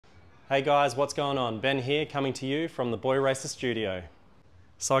Hey guys, what's going on? Ben here, coming to you from the Boy Racer Studio.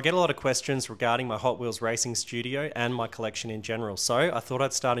 So I get a lot of questions regarding my Hot Wheels racing studio and my collection in general. So I thought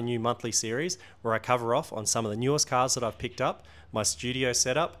I'd start a new monthly series where I cover off on some of the newest cars that I've picked up, my studio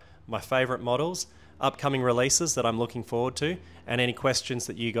setup, my favourite models, upcoming releases that I'm looking forward to, and any questions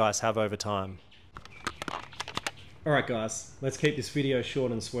that you guys have over time. Alright guys, let's keep this video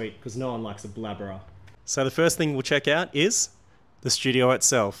short and sweet because no one likes a blabberer. So the first thing we'll check out is the studio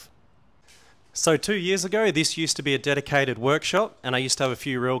itself. So 2 years ago, this used to be a dedicated workshop and I used to have a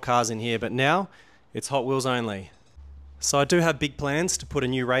few real cars in here, but now it's Hot Wheels only. So I do have big plans to put a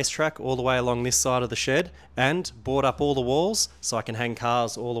new racetrack all the way along this side of the shed and board up all the walls so I can hang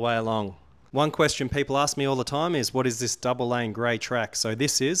cars all the way along. One question people ask me all the time is, what is this double lane grey track? So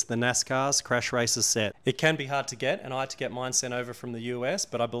this is the NASCAR's Crash Racers set. It can be hard to get and I had to get mine sent over from the US,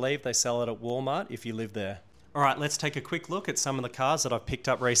 but I believe they sell it at Walmart if you live there. Alright, let's take a quick look at some of the cars that I've picked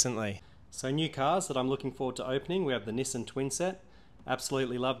up recently. So new cars that I'm looking forward to opening, we have the Nissan Twinset.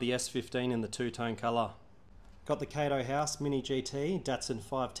 Absolutely love the S15 in the two-tone colour. Got the Kato House Mini GT Datsun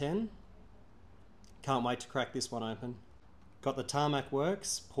 510. Can't wait to crack this one open. Got the Tarmac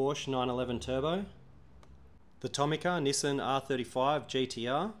Works Porsche 911 Turbo. The Tomica Nissan R35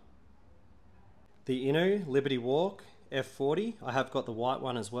 GTR. The Inu Liberty Walk F40. I have got the white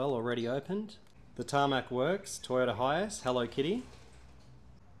one as well already opened. The Tarmac Works Toyota Hiace Hello Kitty.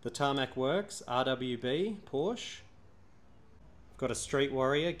 The Tarmac Works RWB Porsche. Got a Street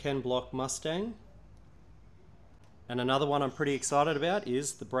Warrior Ken Block Mustang. And another one I'm pretty excited about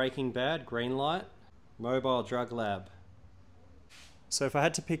is the Breaking Bad Greenlight Mobile Drug Lab. So if I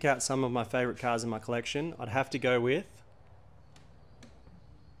had to pick out some of my favourite cars in my collection, I'd have to go with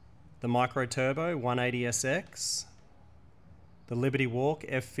the Micro Turbo 180SX, the Liberty Walk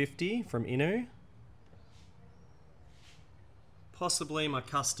F50 from Inu, possibly my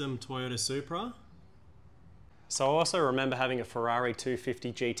custom Toyota Supra. So I also remember having a Ferrari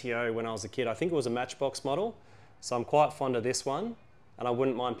 250 GTO when I was a kid. I think it was a Matchbox model, so I'm quite fond of this one. And I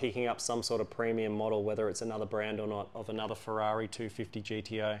wouldn't mind picking up some sort of premium model, whether it's another brand or not, of another Ferrari 250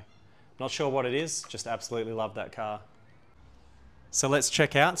 GTO. Not sure what it is, just absolutely love that car. So let's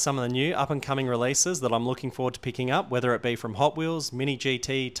check out some of the new up and coming releases that I'm looking forward to picking up, whether it be from Hot Wheels, Mini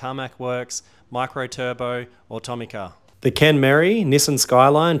GT, Tarmac Works, Micro Turbo or Tomica. The Ken Merry Nissan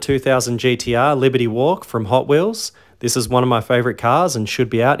Skyline 2000 GTR Liberty Walk from Hot Wheels. This is one of my favourite cars and should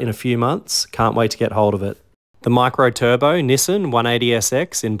be out in a few months. Can't wait to get hold of it. The Micro Turbo Nissan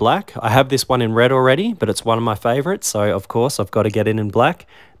 180SX in black. I have this one in red already, but it's one of my favourites, so of course I've got to get it in black.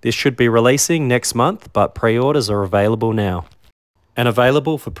 This should be releasing next month, but pre-orders are available now. And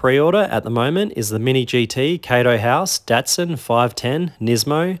available for pre-order at the moment is the Mini GT Kato House Datsun 510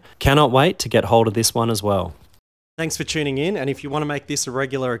 Nismo. Cannot wait to get hold of this one as well. Thanks for tuning in, and if you want to make this a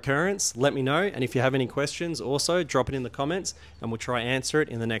regular occurrence, let me know, and if you have any questions also drop it in the comments and we'll try answer it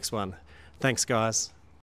in the next one. Thanks guys.